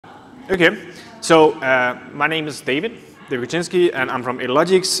Okay, so my name is David Korczynski, and I'm from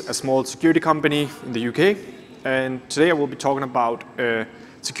Logics, a small security company in the UK. And today I will be talking about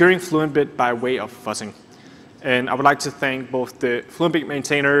securing Fluent Bit by way of fuzzing. And I would like to thank both the Fluent Bit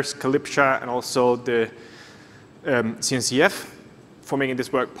maintainers, Calypso, and also the CNCF for making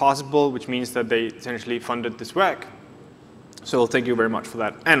this work possible, which means that they essentially funded this work. So thank you very much for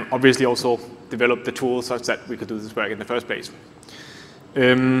that. And obviously also developed the tools such that we could do this work in the first place.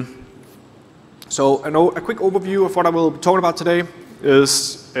 So a quick overview of what I will be talking about today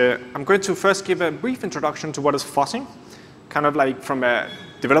is I'm going to first give a brief introduction to what is fuzzing, kind of like from a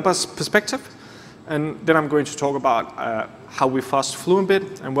developer's perspective. And then I'm going to talk about how we fuzzed Fluent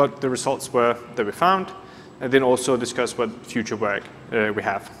Bit and what the results were that we found, and then also discuss what future work we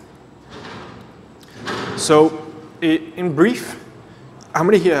have. So in brief, how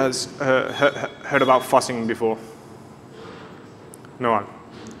many here has heard about fuzzing before? No one.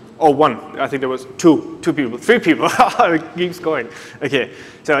 Oh, one. I think there was two people, 3 people. It keeps going. Okay.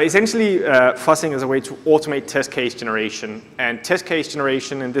 So essentially, fuzzing is a way to automate test case generation. And test case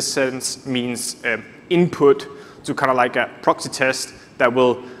generation in this sense means input to kind of like a proxy test that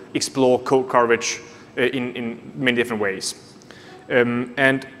will explore code coverage in many different ways.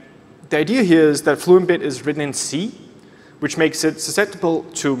 And the idea here is that Fluent Bit is written in C, which makes it susceptible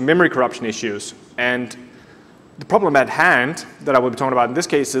to memory corruption issues. And the problem at hand that I will be talking about in this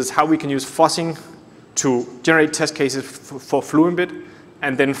case is how we can use fuzzing to generate test cases for Fluent Bit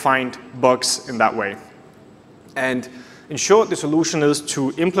and then find bugs in that way. And in short, the solution is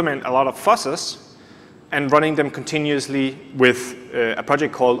to implement a lot of fuzzers and running them continuously with a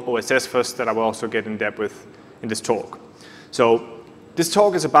project called OSS-Fuzz that I will also get in depth with in this talk. So this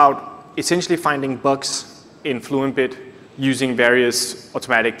talk is about essentially finding bugs in Fluent Bit using various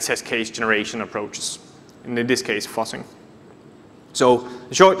automatic test case generation approaches. And in this case, fuzzing. So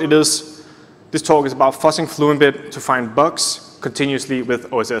in short, this talk is about fuzzing Fluent Bit to find bugs continuously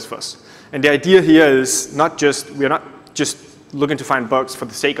with OSS-Fuzz. And the idea here is we're not just looking to find bugs for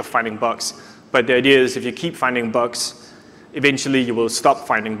the sake of finding bugs, but the idea is if you keep finding bugs, eventually you will stop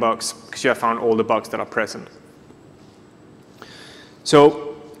finding bugs because you have found all the bugs that are present.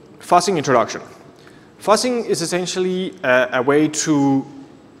 So fuzzing introduction. Fuzzing is essentially a way to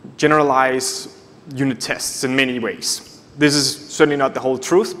generalize unit tests in many ways. This is certainly not the whole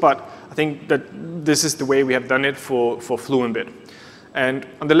truth, but I think that this is the way we have done it for Fluent Bit. And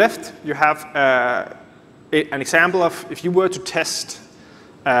on the left, you have an example of if you were to test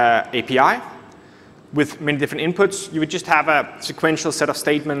API with many different inputs, you would just have a sequential set of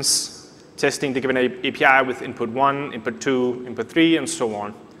statements testing the given API with input 1, input 2, input 3, and so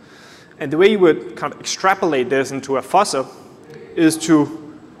on. And the way you would kind of extrapolate this into a fuzzer is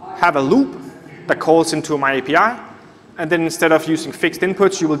to have a loop that calls into my API, and then instead of using fixed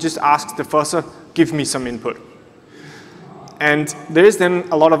inputs, you will just ask the fuzzer, give me some input. And there is then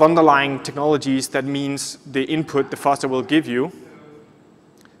a lot of underlying technologies that means the input the fuzzer will give you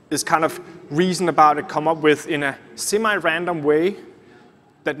is kind of reasoned about it, come up with in a semi-random way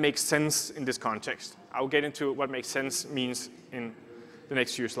that makes sense in this context. I'll get into what makes sense means in the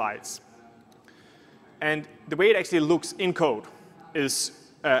next few slides. And the way it actually looks in code is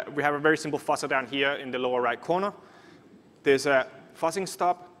we have a very simple fuzzer down here in the lower right corner. There's a fuzzing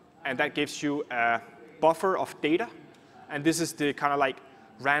stop, and that gives you a buffer of data. And this is the kind of like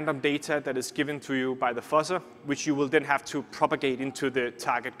random data that is given to you by the fuzzer, which you will then have to propagate into the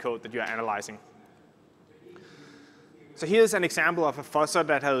target code that you're analyzing. So here's an example of a fuzzer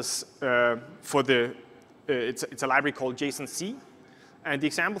that has, it's a library called JSON-C. And the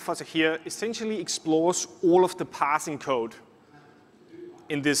example fuzzer here essentially explores all of the parsing code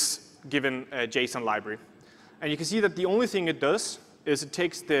in this given JSON library. And you can see that the only thing it does is it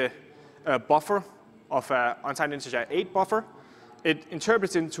takes the buffer of an unsigned integer 8 buffer, it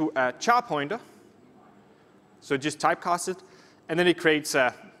interprets into a char pointer, so just typecasts it, and then it creates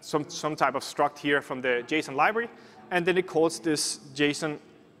some type of struct here from the JSON library, and then it calls this JSON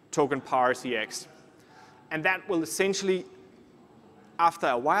token parse EX. And that will essentially, after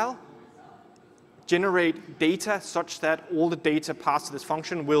a while, generate data such that all the data passed to this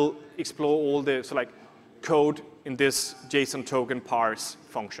function will explore all the code in this JSON token parse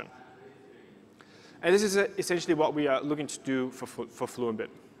function. And this is essentially what we are looking to do for Fluent Bit.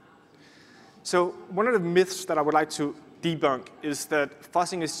 So one of the myths that I would like to debunk is that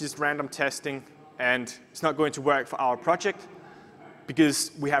fuzzing is just random testing and it's not going to work for our project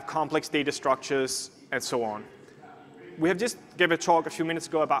because we have complex data structures and so on. We have just gave a talk a few minutes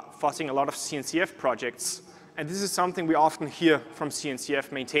ago about fuzzing a lot of CNCF projects, and this is something we often hear from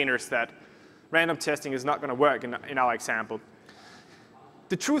CNCF maintainers, that random testing is not going to work in our example.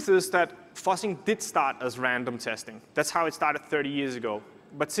 the truth is that fuzzing did start as random testing. That's how it started 30 years ago.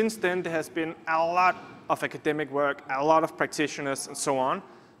 But since then, there has been a lot of academic work, a lot of practitioners and so on,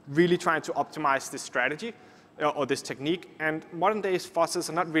 really trying to optimize this strategy or this technique. And modern days fuzzers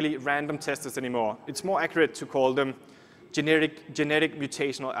are not really random testers anymore. It's more accurate to call them genetic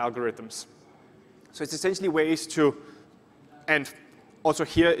mutational algorithms. So it's essentially ways to, and also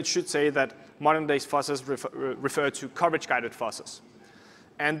here it should say that modern days fuzzers refer to coverage-guided fuzzers.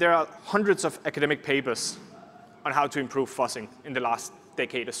 And there are hundreds of academic papers on how to improve fuzzing in the last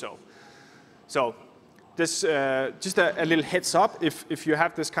decade or so. So this, just a little heads up, if you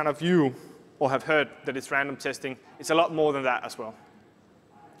have this kind of view or have heard that it's random testing, it's a lot more than that as well.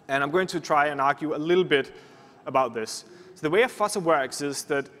 And I'm going to try and argue a little bit about this. So the way a fuzzer works is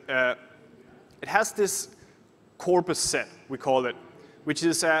that it has this corpus set, we call it, which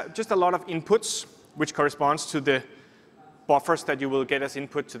is just a lot of inputs, which corresponds to the buffers that you will get as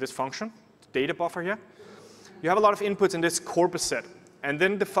input to this function, the data buffer here. You have a lot of inputs in this corpus set, and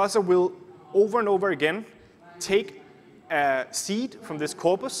then the fuzzer will, over and over again, take a seed from this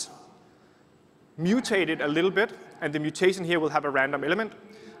corpus, mutate it a little bit, and the mutation here will have a random element,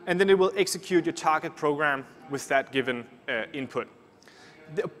 and then it will execute your target program with that given input.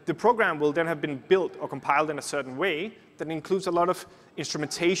 The program will then have been built or compiled in a certain way that includes a lot of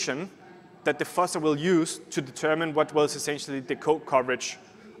instrumentation that the fuzzer will use to determine what was essentially the code coverage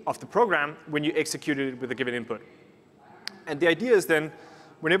of the program when you execute it with a given input. And the idea is then,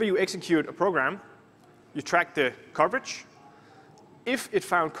 whenever you execute a program, you track the coverage. If it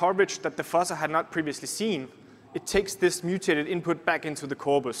found coverage that the fuzzer had not previously seen, it takes this mutated input back into the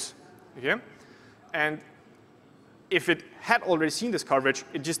corpus. Okay? And if it had already seen this coverage,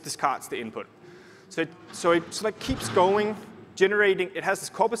 it just discards the input. So it keeps going, generating. It has this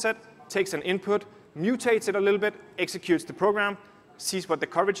corpus set, takes an input, mutates it a little bit, executes the program, sees what the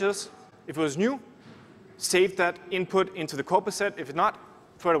coverage is. If it was new, save that input into the corpus set. If not,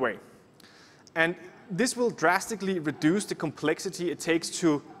 throw it away. And this will drastically reduce the complexity it takes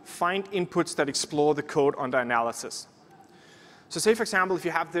to find inputs that explore the code under analysis. So say, for example, if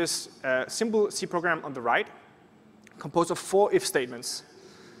you have this simple C program on the right, composed of 4 if statements.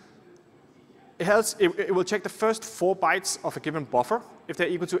 It will check the first 4 bytes of a given buffer if they're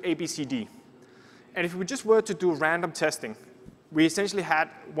equal to A, B, C, D. And if we just were to do random testing, we essentially had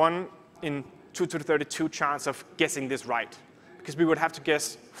 1 in 2 to the 32 chance of guessing this right, because we would have to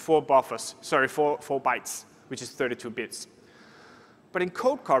guess 4 bytes, which is 32 bits. But in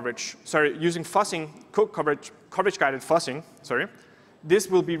code coverage, using fuzzing, code coverage-guided fuzzing, this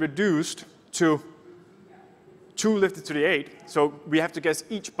will be reduced to 2 lifted to the 8. So we have to guess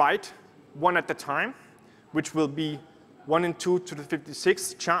each byte 1 at a time, which will be 1 in 2 to the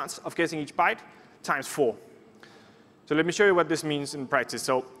 56 chance of guessing each byte times 4. So let me show you what this means in practice.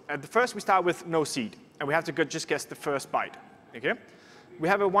 So at the first, we start with no seed, and we have to just guess the first byte. Okay? We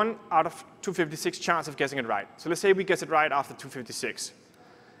have a 1 out of 256 chance of guessing it right. So let's say we guess it right after 256.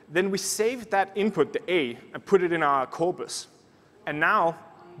 Then we save that input, the A, and put it in our corpus. And now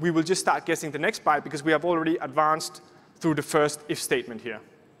we will just start guessing the next byte because we have already advanced through the first if statement here.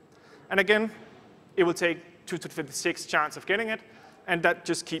 And again, it will take 2 to the 56 chance of getting it, and that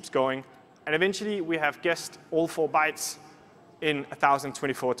just keeps going. And eventually, we have guessed all 4 bytes in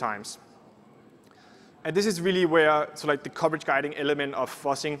 1,024 times. And this is really where the coverage guiding element of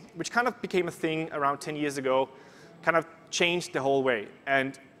fuzzing, which kind of became a thing around 10 years ago, kind of changed the whole way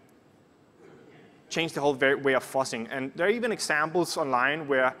and changed the whole way of fuzzing. And there are even examples online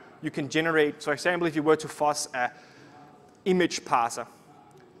where you can generate, so for example, if you were to fuzz an image parser,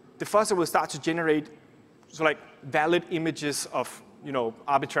 the fuzzer will start to generate valid images of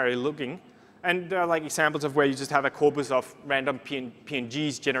arbitrary looking. And there are examples of where you just have a corpus of random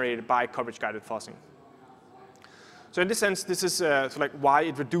PNGs generated by coverage-guided fuzzing. So in this sense, this is why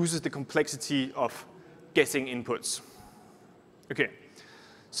it reduces the complexity of guessing inputs. Okay,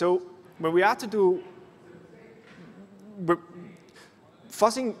 so when we are to do,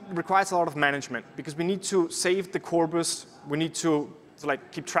 fuzzing requires a lot of management because we need to save the corpus, we need to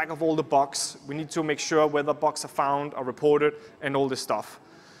keep track of all the bugs, we need to make sure whether bugs are found or reported and all this stuff.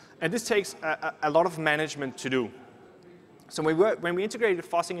 And this takes a lot of management to do. So when we integrated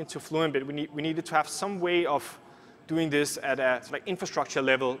fuzzing into Fluent Bit, we needed to have some way of doing this at a infrastructure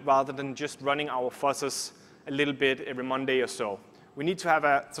level rather than just running our fuzzers a little bit every Monday or so. We need to have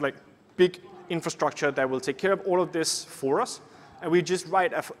a big infrastructure that will take care of all of this for us, and we just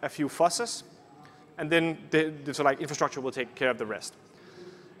write a few fuzzers, and then the infrastructure will take care of the rest.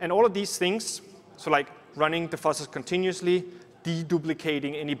 And all of these things, running the fuzzers continuously,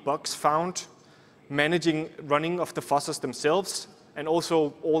 deduplicating any bugs found, managing running of the fuzzers themselves, and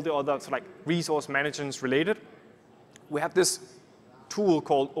also all the other like resource management related, we have this tool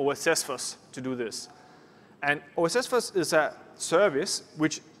called OSS-Fuzz to do this. And OSS-Fuzz is a service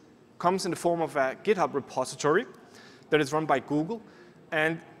which comes in the form of a GitHub repository that is run by Google.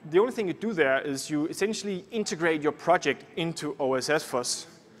 And the only thing you do there is you essentially integrate your project into OSS-Fuzz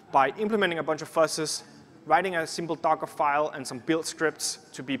by implementing a bunch of fuzzes, writing a simple Docker file and some build scripts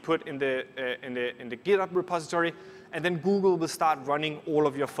to be put in the GitHub repository, and then Google will start running all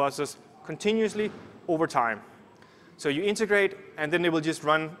of your fuzzes continuously over time. So you integrate, and then it will just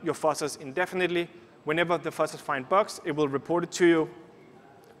run your fuzzes indefinitely. Whenever the fuzzes find bugs, it will report it to you,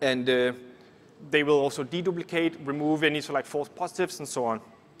 and they will also deduplicate, remove any like false positives, and so on.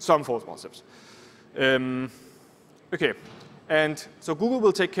 Some false positives. Okay, and so Google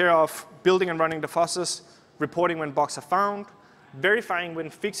will take care of building and running the fuzzes, reporting when bugs are found, verifying when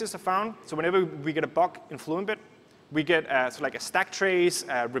fixes are found. So whenever we get a bug in Fluent Bit, we get so like a stack trace,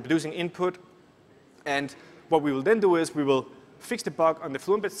 reproducing input, and what we will then do is we will fix the bug on the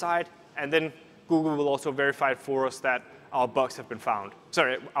Fluent Bit side, and then Google will also verify for us that our bugs have been found.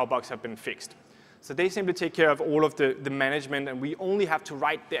 Sorry, our bugs have been fixed. So they simply take care of all of the management, and we only have to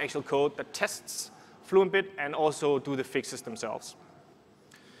write the actual code that tests Fluent Bit and also do the fixes themselves.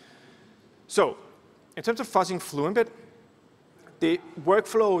 So in terms of fuzzing Fluent Bit, the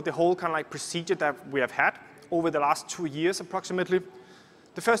workflow, the whole kind of like procedure that we have had over the last 2 years approximately,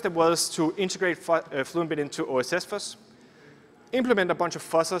 the first step was to integrate Fluent Bit into OSS-Fuzz, implement a bunch of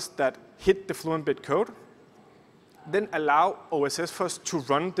fuzzes that hit the Fluent Bit code, then allow OSS-Fuzz to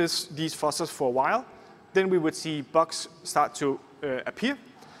run these fuzzes for a while. Then we would see bugs start to appear.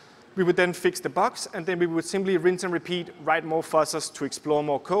 We would then fix the bugs, and then we would simply rinse and repeat, write more fuzzes to explore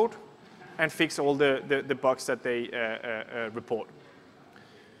more code, and fix all the bugs that they report.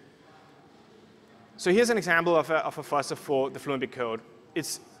 So here's an example of a fuzzer for the Fluent Bit code.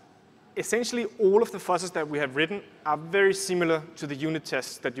 It's essentially all of the fuzzes that we have written are very similar to the unit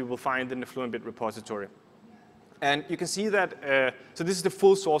tests that you will find in the Fluent Bit repository. And you can see that, so this is the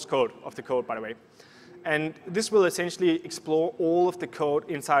full source code of the code, by the way. And this will essentially explore all of the code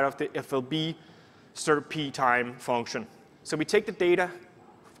inside of the FLB cert time function. So we take the data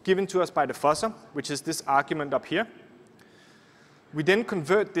given to us by the fuzzer, which is this argument up here. We then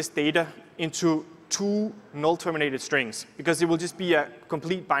convert this data into 2 null-terminated strings, because it will just be a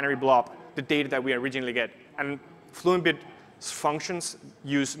complete binary blob, the data that we originally get. And Fluent Bit functions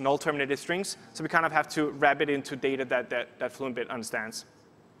use null-terminated strings, so we kind of have to wrap it into data that Fluent Bit understands.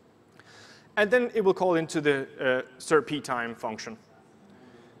 And then it will call into the cert time function.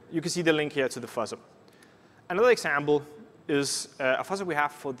 You can see the link here to the fuzzer. Another example is a fuzzer we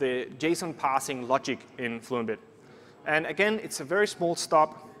have for the JSON parsing logic in Fluent Bit. And again, it's a very small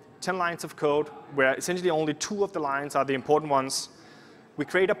stop, 10 lines of code, where essentially only 2 of the lines are the important ones. We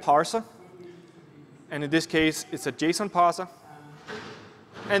create a parser, and in this case, it's a JSON parser.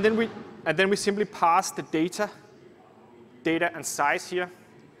 And then we simply pass the data and size here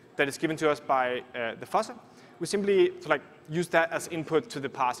that is given to us by the fuzzer. We simply use that as input to the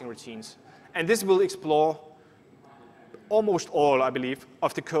parsing routines. And this will explore almost all, I believe,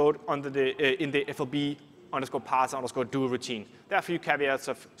 of the code under in the FLB _parser_do routine. There are a few caveats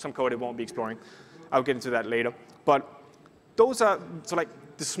of some code it won't be exploring. I'll get into that later. But those are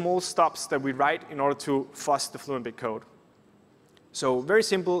the small stops that we write in order to fuzz the Fluent Bit code. So very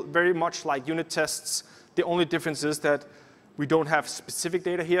simple, very much like unit tests. The only difference is that we don't have specific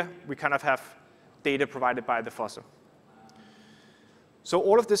data here. We kind of have data provided by the fuzzer. So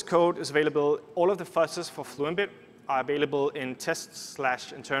all of this code is available. All of the fuzzes for Fluent Bit are available in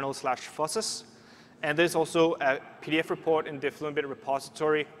test/internal/fuzzes. And there's also a PDF report in the Fluent Bit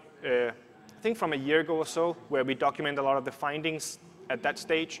repository, I think from a year ago or so, where we document a lot of the findings at that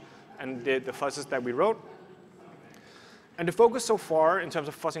stage and the fuzzes that we wrote. And the focus so far in terms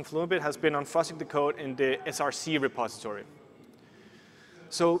of fuzzing Fluent Bit has been on fuzzing the code in the SRC repository.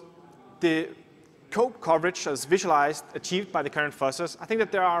 So the code coverage as visualized, achieved by the current fuzzers, I think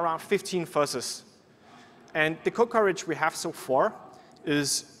that there are around 15 fuzzes. And the code coverage we have so far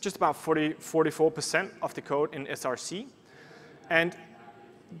is just about 44% of the code in SRC. And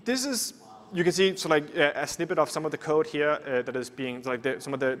this is, you can see a snippet of some of the code here that is being,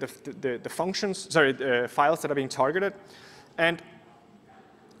 some of the functions, the files that are being targeted. And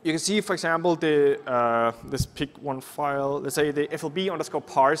you can see, for example, let's pick one file, let's say the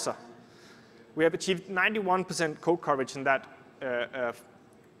FLB_parser. We have achieved 91% code coverage in that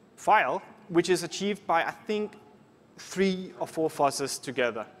file, which is achieved by, I think, 3 or 4 fuzzes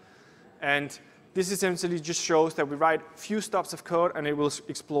together. And this essentially just shows that we write few stops of code and it will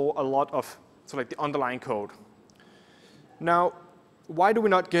explore a lot of the underlying code. Now, why do we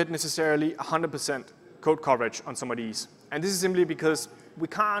not get necessarily 100% code coverage on some of these? And this is simply because we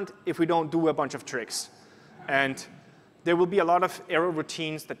can't if we don't do a bunch of tricks. And there will be a lot of error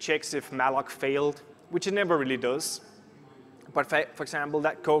routines that checks if malloc failed, which it never really does. But for example,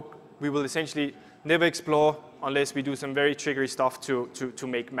 that code we will essentially never explore unless we do some very trickery stuff to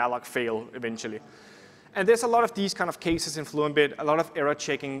make malloc fail eventually. And there's a lot of these kind of cases in Fluent Bit, a lot of error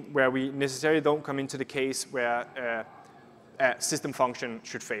checking where we necessarily don't come into the case where a system function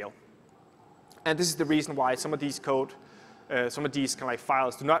should fail. And this is the reason why some of these code, some of these kind of like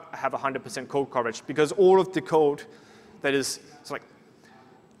files do not have 100% code coverage, because all of the code that is like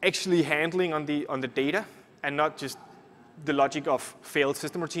actually handling on the data and not just the logic of failed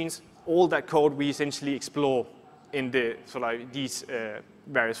system routines, all that code we essentially explore in the these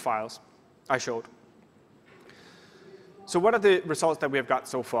various files I showed. So what are the results that we have got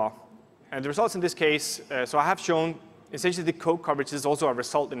so far? And the results in this case, so I have shown essentially the code coverage is also a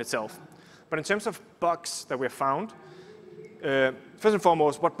result in itself. But in terms of bugs that we have found, first and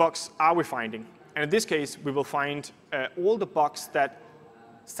foremost, what bugs are we finding? And in this case, we will find all the bugs that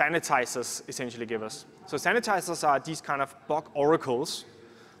sanitizers essentially give us. So sanitizers are these kind of bug oracles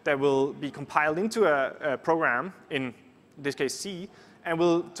that will be compiled into a program, in this case C, and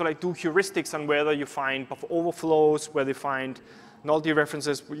will do heuristics on whether you find buffer overflows, whether you find null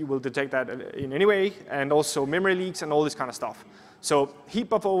dereferences, you will detect that in any way, and also memory leaks and all this kind of stuff. So heap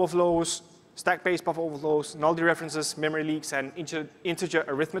buffer overflows, stack-based buffer overflows, null dereferences, memory leaks, and integer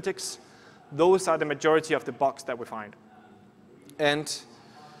arithmetics, those are the majority of the bugs that we find. And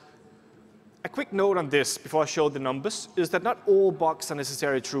a quick note on this before I show the numbers is that not all bugs are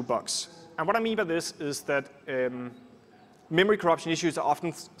necessarily true bugs. And what I mean by this is that memory corruption issues are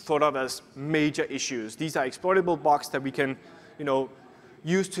often thought of as major issues. These are exploitable bugs that we can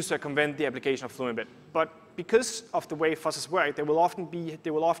use to circumvent the application of Fluent Bit. But because of the way fuzzes work, they will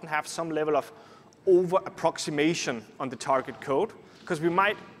often have some level of over-approximation on the target code, because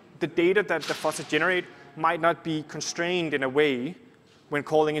the data that the fuzzes generate might not be constrained in a way when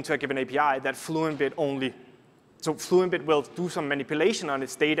calling into a given API that Fluent Bit only. So Fluent Bit will do some manipulation on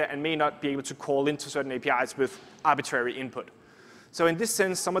its data and may not be able to call into certain APIs with arbitrary input. So in this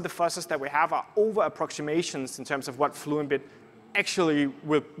sense, some of the fuzzes that we have are over-approximations in terms of what Fluent Bit actually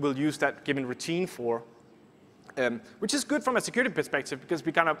will use that given routine for, which is good from a security perspective because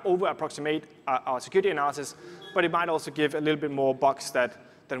we kind of over-approximate our security analysis, but it might also give a little bit more bugs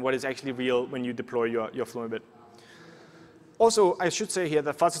than what is actually real when you deploy your Fluent Bit. Also, I should say here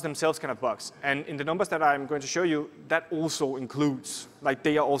that fuzzes themselves can have bugs. And in the numbers that I'm going to show you, that also includes,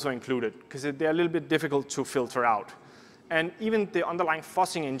 they are also included, because they're a little bit difficult to filter out. And even the underlying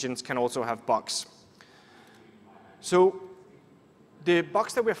fuzzing engines can also have bugs. So the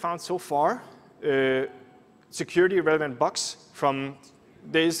bugs that we have found so far, security relevant bugs from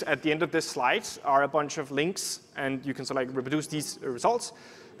this at the end of this slide are a bunch of links, and you can reproduce these results.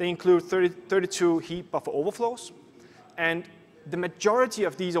 They include 32 heap buffer overflows. And the majority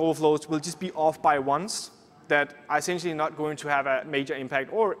of these overflows will just be off by ones that are essentially not going to have a major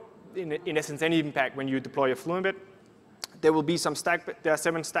impact, or in essence, any impact when you deploy a Fluent Bit. There will be there are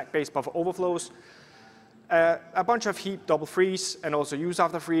 7 stack-based buffer overflows, a bunch of heap double frees, and also use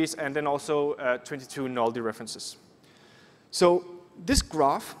after frees, and then also 22 null dereferences. So this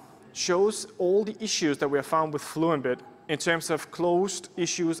graph shows all the issues that we have found with Fluent Bit in terms of closed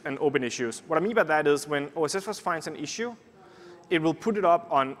issues and open issues. What I mean by that is when OSS-Fuzz finds an issue, it will put it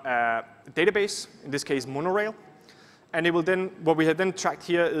up on a database, in this case monorail, and it will then, what we have then tracked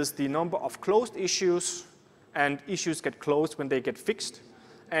here is the number of closed issues, and issues get closed when they get fixed,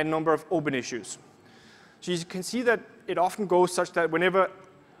 and number of open issues. So you can see that it often goes such that whenever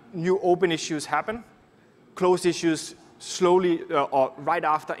new open issues happen, closed issues slowly or right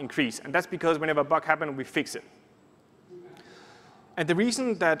after increase, and that's because whenever a bug happens, we fix it. And the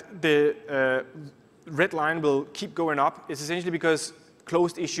reason that the red line will keep going up is essentially because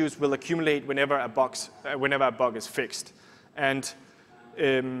closed issues will accumulate whenever a bug is fixed. And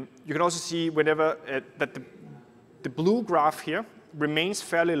you can also see whenever that the blue graph here remains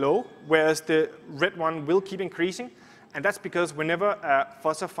fairly low, whereas the red one will keep increasing. And that's because whenever a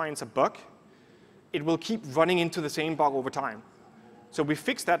fuzzer finds a bug, it will keep running into the same bug over time. So we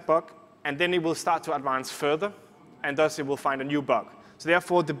fix that bug, and then it will start to advance further, and thus it will find a new bug. So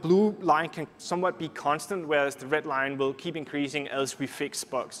therefore, the blue line can somewhat be constant, whereas the red line will keep increasing as we fix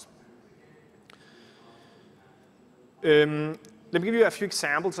bugs. Let me give you a few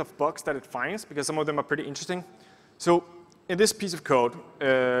examples of bugs that it finds, because some of them are pretty interesting. So in this piece of code,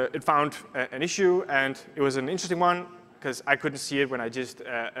 it found an issue, and it was an interesting one, because I couldn't see it when I just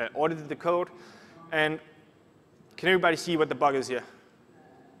audited the code. And can everybody see what the bug is here?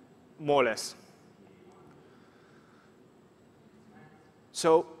 more or less.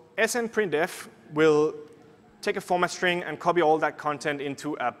 So SNPrintf will take a format string and copy all that content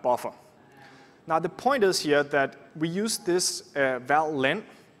into a buffer. Now the point is here that we use this val_len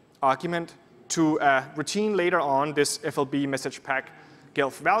argument to a routine later on, this FLB message pack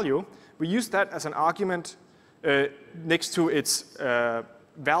gelf value. We use that as an argument next to its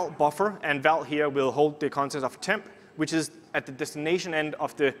val buffer, and val here will hold the content of temp, which is at the destination end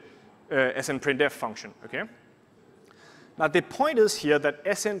of the SNPrintf function. Okay. Now the point is here that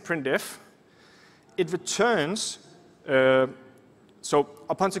SNPrintf, it returns, so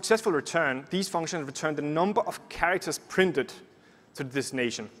upon successful return, these functions return the number of characters printed to the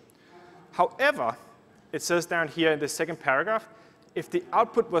destination. However, it says down here in the second paragraph, if the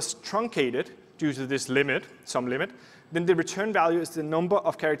output was truncated due to this limit, some limit, then the return value is the number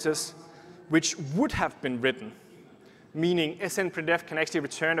of characters which would have been written. Meaning SNPrintf can actually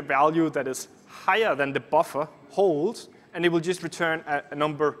return a value that is higher than the buffer holds, and it will just return a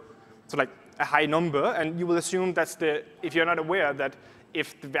number, so like a high number, and you will assume that's the, if you're not aware that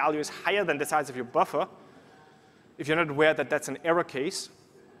if the value is higher than the size of your buffer, if you're not aware that that's an error case,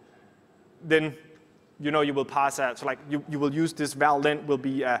 then you know you will pass a, so like you will use this val_len will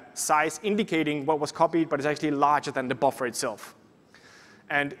be a size indicating what was copied, but it's actually larger than the buffer itself.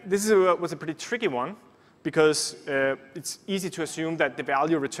 And this was a pretty tricky one, because it's easy to assume that the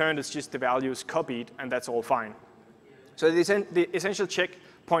value returned is just the values copied, and that's all fine. So the essential check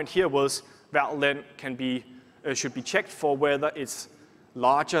point here was val_len can be, should be checked for whether it's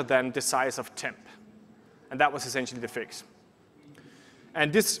larger than the size of temp. And that was essentially the fix.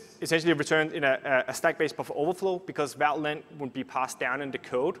 And this essentially returned in a stack-based buffer overflow, because val_len would be passed down in the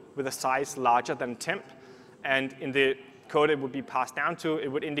code with a size larger than temp. And in the code it would be passed down to, it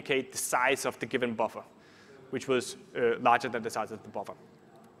would indicate the size of the given buffer, which was larger than the size of the buffer.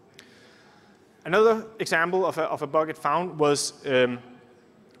 Another example of a bug it found was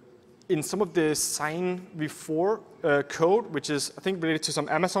in some of the sign before code, which is, I think, related to some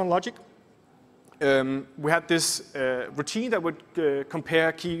Amazon logic. We had this routine that would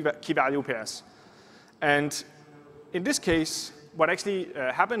compare key value pairs. And in this case, what actually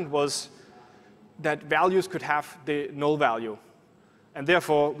happened was that values could have the null value. And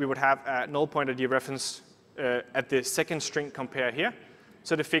therefore, we would have a null pointer dereference at the second string compare here.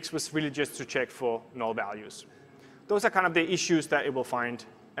 So the fix was really just to check for null values. Those are kind of the issues that it will find.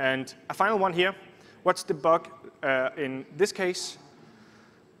 And a final one here, what's the bug in this case?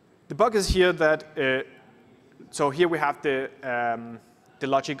 The bug is here that, so here we have the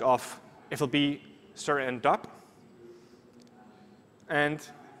logic of FLB stir and dop. And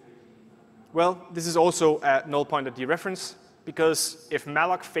well, this is also a null pointer dereference, because if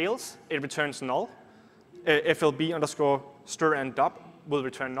malloc fails, it returns null. FLB underscore stir and dop will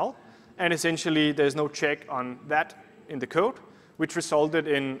return null. And essentially, there's no check on that in the code, which resulted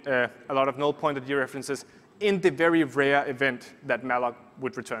in a lot of null pointer dereferences in the very rare event that malloc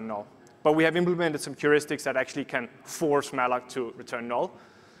would return null. But we have implemented some heuristics that actually can force malloc to return null,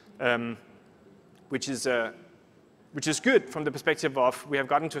 which is good from the perspective of we have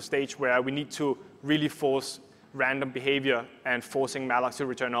gotten to a stage where we need to really force random behavior and forcing malloc to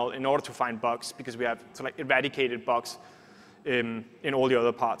return null in order to find bugs, because we have so like eradicated bugs in all the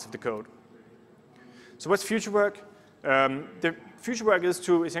other parts of the code. So what's future work? The future work is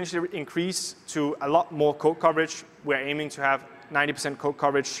to essentially increase to a lot more code coverage. We're aiming to have 90% code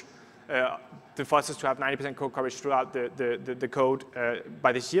coverage, the Fuzz is to have 90% code coverage throughout the code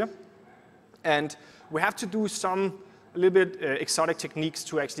by this year. And we have to do a little bit exotic techniques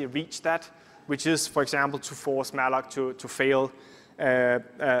to actually reach that, which is, for example, to force malloc to fail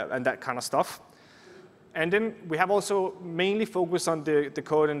and that kind of stuff. And then we have also mainly focused on the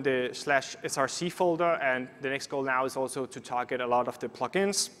code in the /src folder, and the next goal now is also to target a lot of the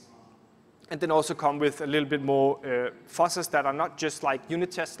plugins, and then also come with a little bit more fuzzes that are not just like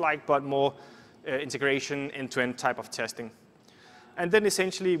unit test-like, but more integration end-to-end type of testing. And then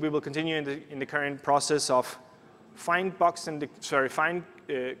essentially we will continue in the current process of find gaps in the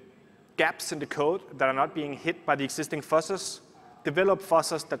code that are not being hit by the existing fuzzes, develop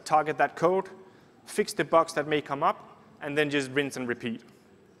fuzzes that target that code, fix the bugs that may come up, and then just rinse and repeat.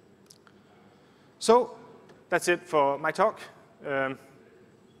 So that's it for my talk. If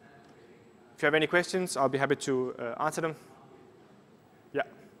you have any questions, I'll be happy to answer them. Yeah.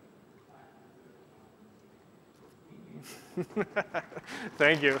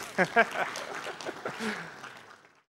 Thank you.